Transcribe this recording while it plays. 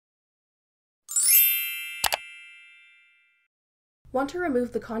Want to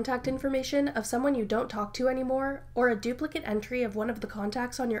remove the contact information of someone you don't talk to anymore, or a duplicate entry of one of the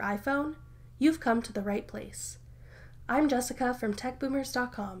contacts on your iPhone? You've come to the right place. I'm Jessica from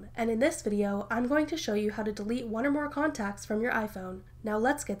techboomers.com, and in this video, I'm going to show you how to delete one or more contacts from your iPhone. Now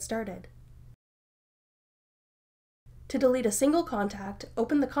let's get started. To delete a single contact,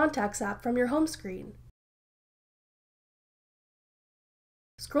 open the Contacts app from your home screen.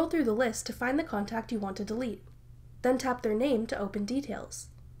 Scroll through the list to find the contact you want to delete. Then tap their name to open details.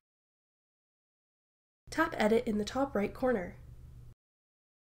 Tap Edit in the top right corner.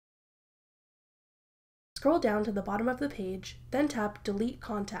 Scroll down to the bottom of the page, then tap Delete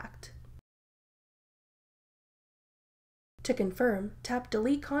Contact. To confirm, tap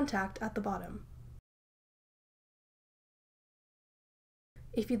Delete Contact at the bottom.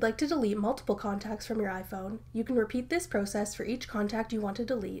 If you'd like to delete multiple contacts from your iPhone, you can repeat this process for each contact you want to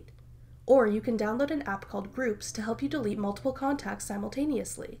delete, or you can download an app called Groups to help you delete multiple contacts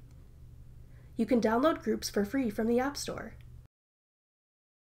simultaneously. You can download Groups for free from the App Store.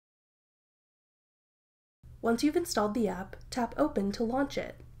 Once you've installed the app, tap Open to launch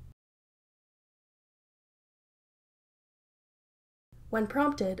it. When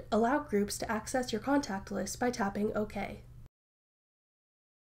prompted, allow Groups to access your contact list by tapping OK.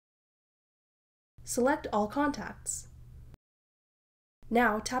 Select all contacts.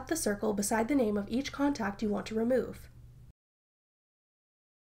 Now tap the circle beside the name of each contact you want to remove.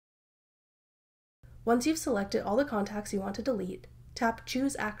 Once you've selected all the contacts you want to delete, tap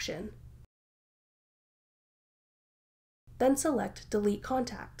Choose Action. Then select Delete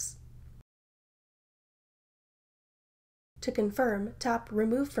Contacts. To confirm, tap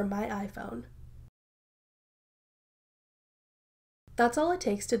Remove from My iPhone. That's all it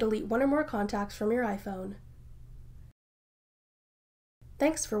takes to delete one or more contacts from your iPhone.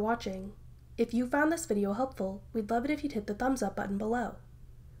 Thanks for watching. If you found this video helpful, we'd love it if you'd hit the thumbs up button below.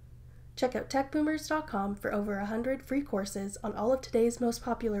 Check out techboomers.com for over 100 free courses on all of today's most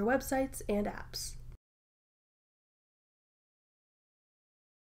popular websites and apps.